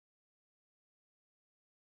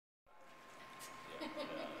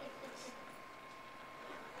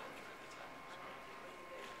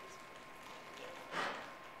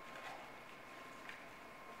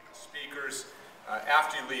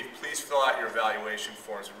you leave, please fill out your evaluation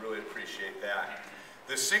forms. We really appreciate that.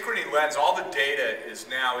 The Synchrony lens, all the data is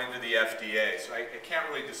now into the FDA, so I can't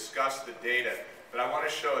really discuss the data, but I want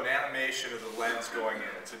to show an animation of the lens going in.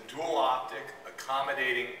 It's a dual optic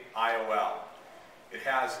accommodating IOL. It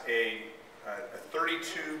has a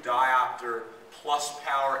 32 diopter plus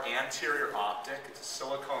power anterior optic. It's a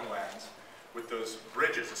silicone lens with those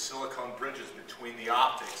bridges, the silicone bridges between the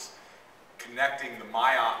optics, connecting the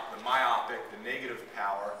myopic, the negative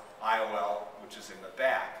power IOL, which is in the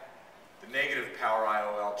back. The negative power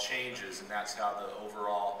IOL changes, and that's how the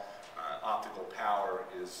overall optical power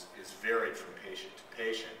is varied from patient to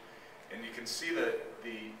patient. And you can see the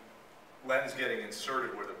lens getting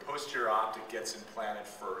inserted where the posterior optic gets implanted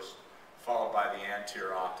first, followed by the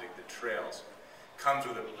anterior optic that trails. Comes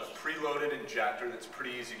with a preloaded injector that's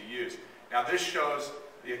pretty easy to use. Now this shows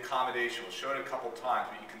the accommodation. We'll show it a couple times,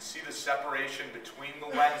 but you can see the separation between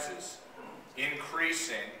the lenses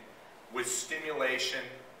increasing with stimulation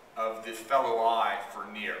of the fellow eye for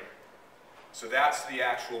near. So that's the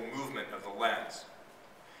actual movement of the lens.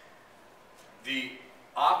 The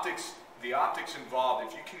optics involved,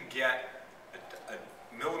 if you can get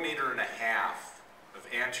a millimeter and a half of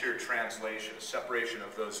anterior translation, a separation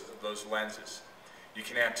of those lenses, you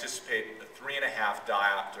can anticipate a 3.5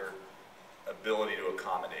 diopter ability to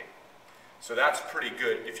accommodate. So that's pretty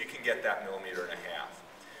good if you can get that millimeter and a half.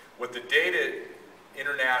 What the data,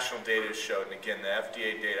 international data has showed, and again the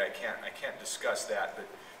FDA data, I can't discuss that,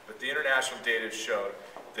 but the international data has showed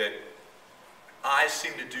that eyes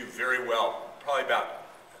seem to do very well, probably about,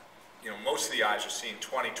 most of the eyes are seeing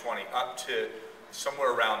 20/20 up to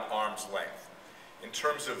somewhere around arm's length. In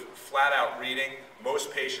terms of flat out reading,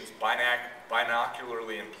 most patients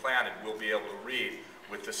binocularly implanted will be able to read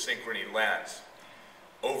with the Synchrony lens.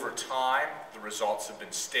 Over time, the results have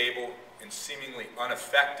been stable and seemingly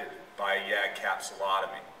unaffected by a YAG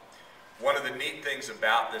capsulotomy. One of the neat things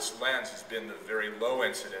about this lens has been the very low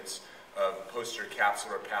incidence of posterior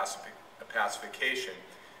capsular opacification.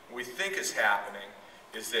 What we think is happening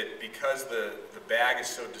is that because the bag is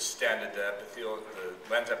so distended, the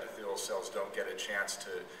lens epithelial cells don't get a chance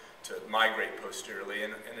to migrate posteriorly.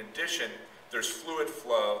 And in addition, there's fluid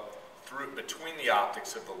flow between the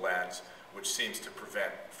optics of the lens, which seems to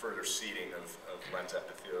prevent further seeding of lens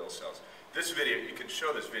epithelial cells. This video, you can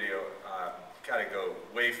show this video, got to go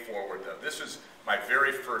way forward though. This is my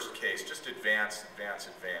very first case. Just advance, advance,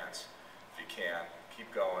 advance, if you can.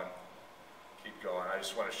 Keep going, keep going. I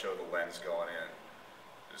just want to show the lens going in.